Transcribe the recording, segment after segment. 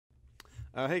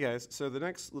Hey guys, so the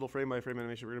next little frame-by-frame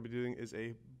animation we're going to be doing is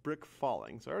a brick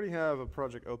falling. So I already have a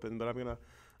project open, but I'm going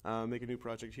to make a new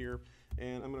project here,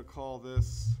 and I'm going to call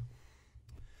this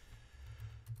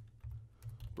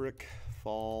brick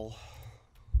fall,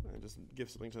 and just give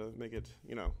something to make it,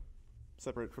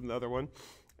 separate from the other one.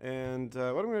 And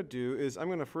what I'm going to do is I'm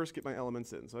going to first get my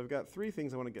elements in. So I've got three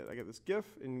things I want to get. I get this GIF,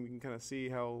 and we can kind of see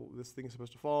how this thing is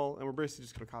supposed to fall, and we're basically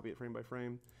just going to copy it frame by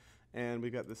frame. And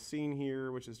we've got this scene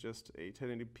here, which is just a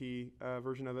 1080p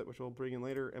version of it, which we'll bring in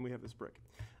later, and we have this brick.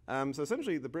 So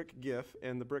essentially, the brick GIF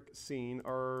and the brick scene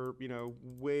are,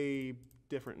 way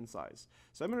different in size.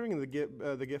 So I'm going to bring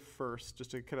in the GIF first,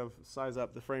 just to kind of size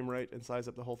up the frame rate and size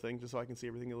up the whole thing, just so I can see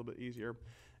everything a little bit easier.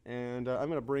 And I'm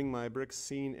going to bring my brick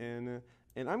scene in,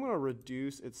 and I'm going to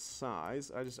reduce its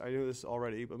size. I know this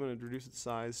already, but I'm going to reduce its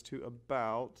size to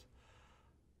about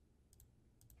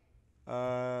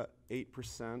 8%.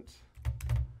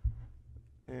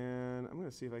 And I'm going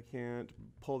to see if I can't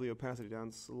pull the opacity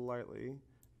down slightly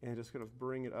and just kind of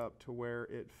bring it up to where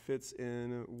it fits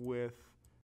in with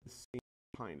the scene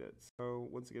behind it. So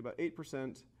once again, about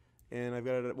 8%, and I've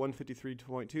got it at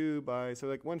 153.2 by, so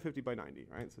like 150 by 90,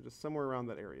 right? So just somewhere around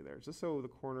that area there, just so the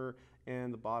corner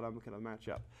and the bottom kind of match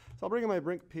up. So I'll bring in my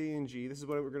brick PNG. This is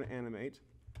what we're going to animate.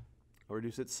 I'll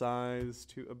reduce its size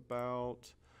to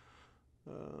about,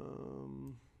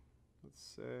 let's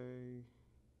say,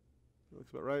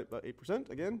 looks about right, about 8%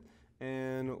 again,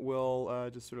 and we'll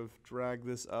just sort of drag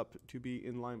this up to be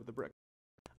in line with the brick.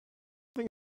 All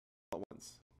at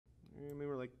once. Maybe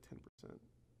we're like 10%.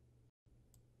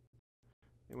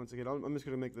 And once again, I'm just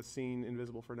going to make the scene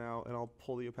invisible for now, and I'll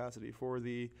pull the opacity for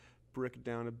the brick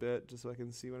down a bit, just so I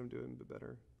can see what I'm doing a bit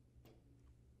better.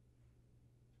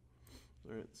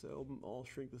 All right, so I'll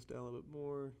shrink this down a little bit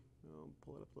more. I'll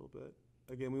pull it up a little bit.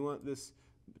 Again, we want this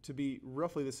to be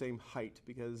roughly the same height,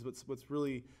 because what's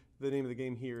really the name of the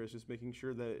game here is just making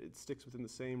sure that it sticks within the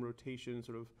same rotation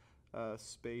sort of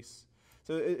space.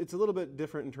 So it's a little bit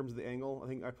different in terms of the angle. I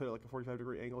think I put it like a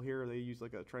 45-degree angle here. They use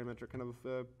like a trimetric kind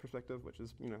of perspective, which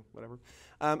is, whatever.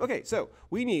 Okay, so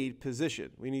we need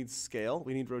position, we need scale,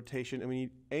 we need rotation, and we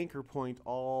need anchor point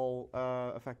all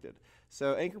affected.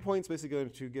 So anchor point is basically going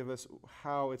to give us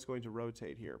how it's going to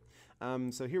rotate here.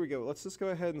 So here we go. Let's just go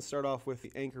ahead and start off with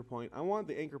the anchor point. I want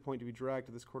the anchor point to be dragged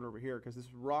to this corner over here, because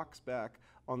this rocks back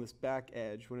on this back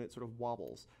edge when it sort of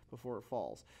wobbles before it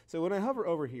falls. So when I hover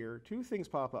over here, two things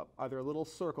pop up, either a little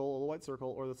circle, a little white circle,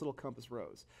 or this little compass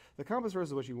rose. The compass rose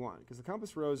is what you want, because the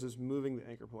compass rose is moving the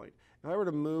anchor point. If I were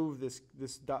to move this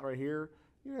dot right here,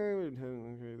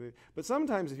 but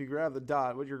sometimes if you grab the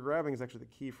dot, what you're grabbing is actually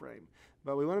the keyframe.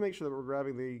 But we want to make sure that we're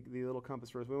grabbing the little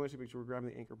compass rose. We want to make sure we're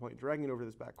grabbing the anchor point, dragging it over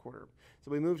this back corner.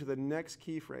 So we move to the next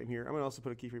keyframe here. I'm going to also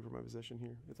put a keyframe for my position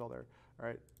here. It's all there. All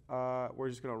right. We're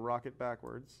just going to rock it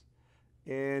backwards.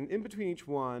 And in between each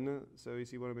one, so you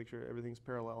see, you want to make sure everything's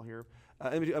parallel here.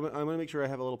 I'm going to make sure I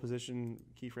have a little position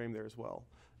keyframe there as well.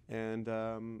 And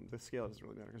the scale doesn't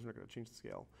really matter, because we're not going to change the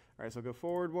scale. All right, so I'll go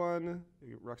forward one.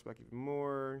 It rocks back even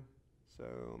more. So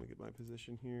let me get my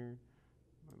position here,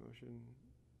 my motion.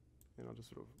 And I'll just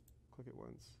sort of click it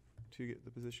once to get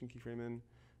the position keyframe in.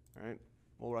 All right,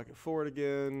 we'll rock it forward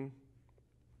again.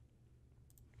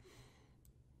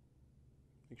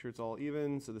 Make sure it's all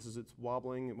even. So this is it's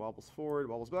wobbling. It wobbles forward,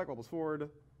 wobbles back, wobbles forward.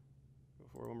 Go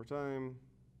forward one more time.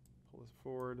 Pull this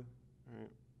forward. All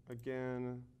right,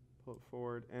 again. Pull it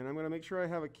forward, and I'm going to make sure I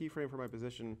have a keyframe for my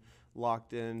position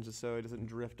locked in, just so it doesn't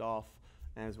drift off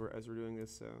as we're doing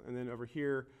this. So, and then over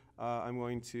here, I'm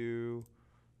going to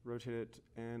rotate it,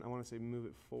 and I want to say move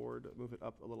it forward, move it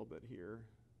up a little bit here,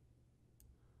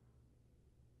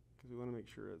 because we want to make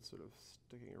sure it's sort of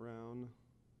sticking around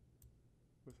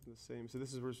within the same. So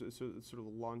this is where it's sort of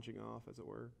launching off, as it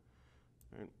were.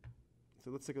 All right. So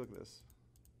let's take a look at this.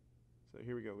 So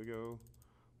here we go.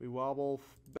 We wobble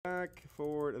back,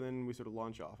 forward, and then we sort of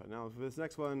launch off. And now for this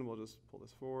next one, we'll just pull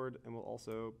this forward, and we'll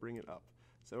also bring it up.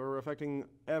 So we're affecting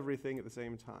everything at the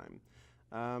same time.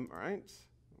 All right,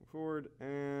 forward.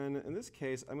 And in this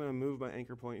case, I'm going to move my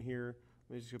anchor point here.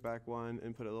 Let me just go back one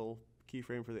and put a little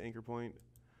keyframe for the anchor point.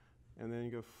 And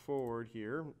then go forward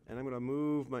here. And I'm going to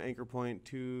move my anchor point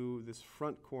to this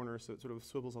front corner, so it sort of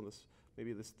swivels on this,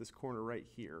 maybe this corner right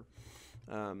here.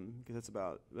 Because that's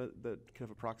about, that kind of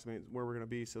approximates where we're going to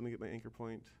be. So let me get my anchor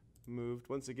point moved.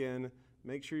 Once again,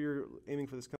 make sure you're aiming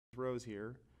for this compass rose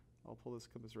here. I'll pull this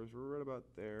compass rose right about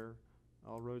there.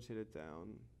 I'll rotate it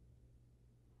down.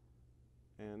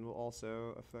 And we'll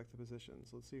also affect the position.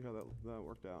 So let's see how that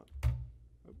worked out.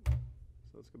 Oh.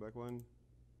 So let's go back one.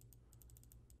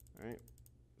 All right.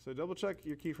 So double check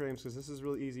your keyframes, because this is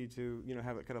really easy to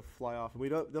have it kind of fly off. And we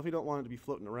definitely don't want it to be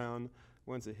floating around.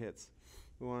 once it hits.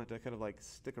 We want it to kind of like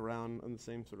stick around on the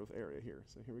same sort of area here.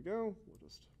 So here we go. We'll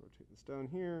just rotate this down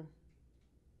here.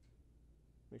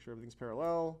 Make sure everything's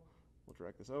parallel. We'll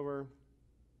drag this over.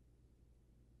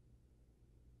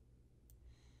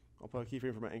 I'll put a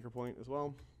keyframe for my anchor point as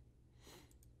well.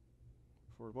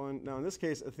 Forward 1. Now in this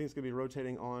case, I think it's going to be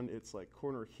rotating on its like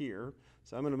corner here.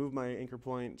 So I'm going to move my anchor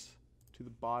point to the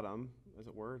bottom, as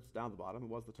it were. It's down the bottom. It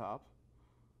was the top.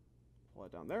 Pull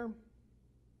it down there.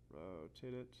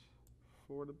 Rotate it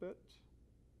forward a bit.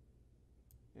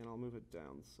 And I'll move it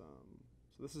down some.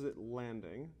 So this is it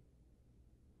landing.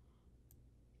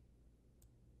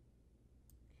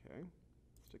 Okay,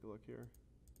 let's take a look here.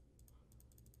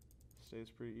 Stays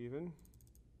pretty even.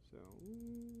 So,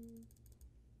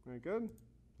 very good.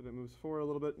 Then it moves forward a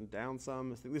little bit and down some.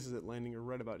 This is it landing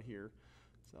right about here.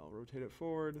 So I'll rotate it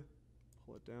forward,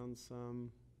 pull it down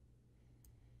some.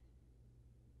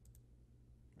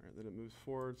 All right, then it moves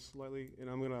forward slightly, and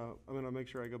I'm gonna make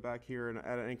sure I go back here and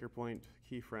add an anchor point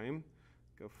keyframe.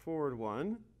 Go forward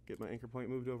 1. Get my anchor point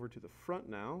moved over to the front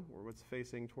now, or what's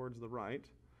facing towards the right.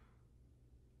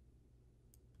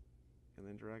 And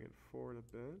then drag it forward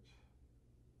a bit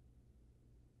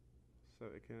so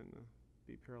it can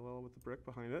be parallel with the brick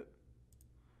behind it.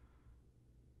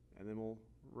 And then we'll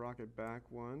rock it back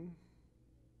 1,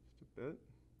 just a bit.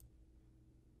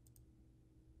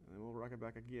 And then we'll rock it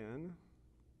back again.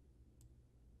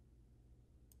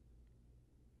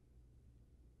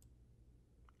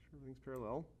 Make sure everything's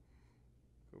parallel.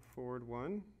 Go forward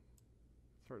 1,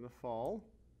 starting to fall.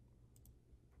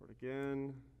 Forward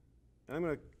again. And I'm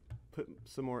going to put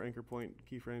some more anchor point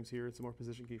keyframes here and some more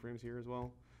position keyframes here as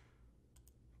well.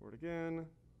 Forward again.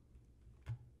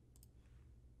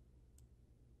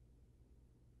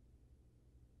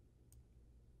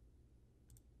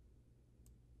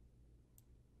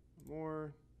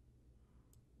 More.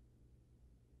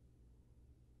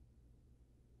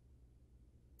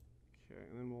 Okay,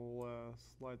 and then we'll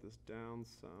slide this down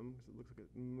some because it looks like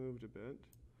it moved a bit.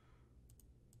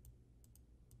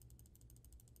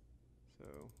 So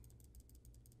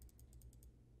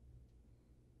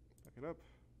back it up.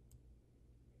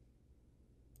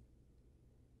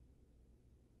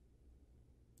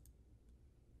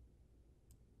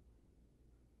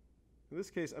 In this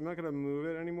case, I'm not going to move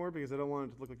it anymore because I don't want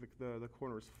it to look like the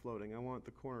corner is floating. I want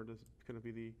the corner to kind of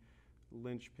be the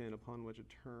linchpin upon which it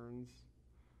turns.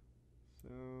 So,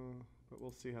 but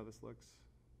we'll see how this looks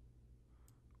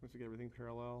once we get everything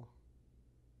parallel.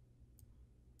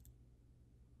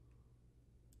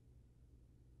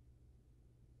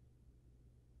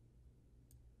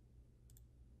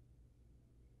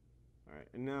 All right,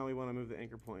 and now we want to move the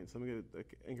anchor point. So I'm going to get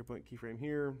the anchor point keyframe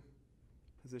here,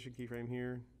 position keyframe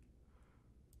here.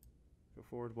 Go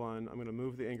forward 1. I'm going to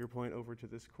move the anchor point over to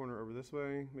this corner over this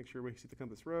way. Make sure we see the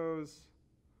compass rose.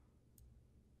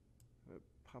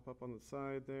 Pop up on the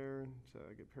side there to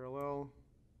get parallel.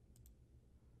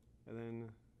 And then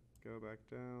go back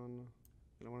down.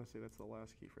 And I want to say that's the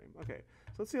last keyframe. Okay,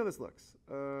 so let's see how this looks.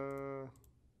 The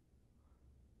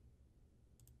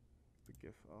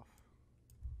GIF off.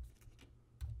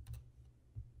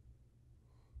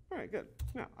 All right, good.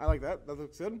 Yeah, I like that. That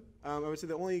looks good. I would say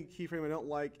the only keyframe I don't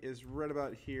like is right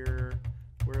about here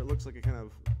where it looks like it kind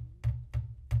of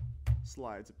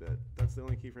slides a bit. That's the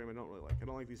only keyframe I don't really like. I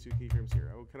don't like these two keyframes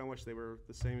here. I would kind of wish they were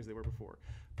the same as they were before.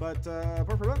 But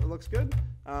apart from that, it looks good.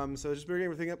 So just bring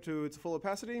everything up to its full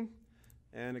opacity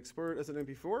and export it as an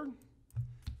MP4.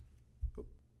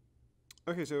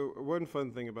 Okay, so one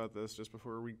fun thing about this, just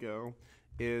before we go,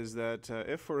 is that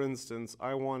if, for instance,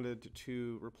 I wanted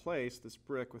to replace this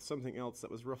brick with something else that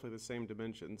was roughly the same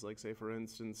dimensions, like say, for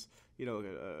instance, you know,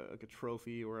 like a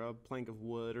trophy or a plank of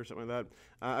wood or something like that,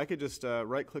 I could just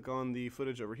right-click on the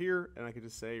footage over here, and I could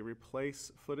just say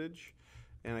replace footage,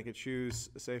 and I could choose,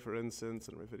 say, for instance,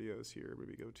 in my videos here,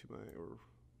 maybe go to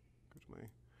my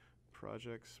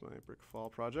projects, my brick fall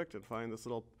project, and find this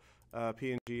little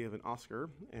PNG of an Oscar.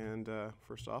 And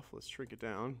first off, let's shrink it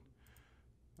down.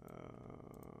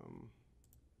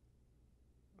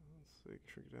 Let's see,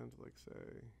 shrink it down to like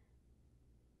say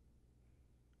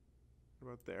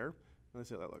about there. Let's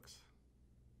see how that looks.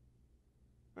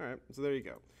 All right, so there you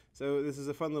go. So this is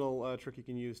a fun little trick you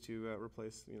can use to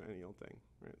replace any old thing,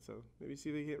 right? So maybe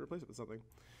see if you can't replace it with something.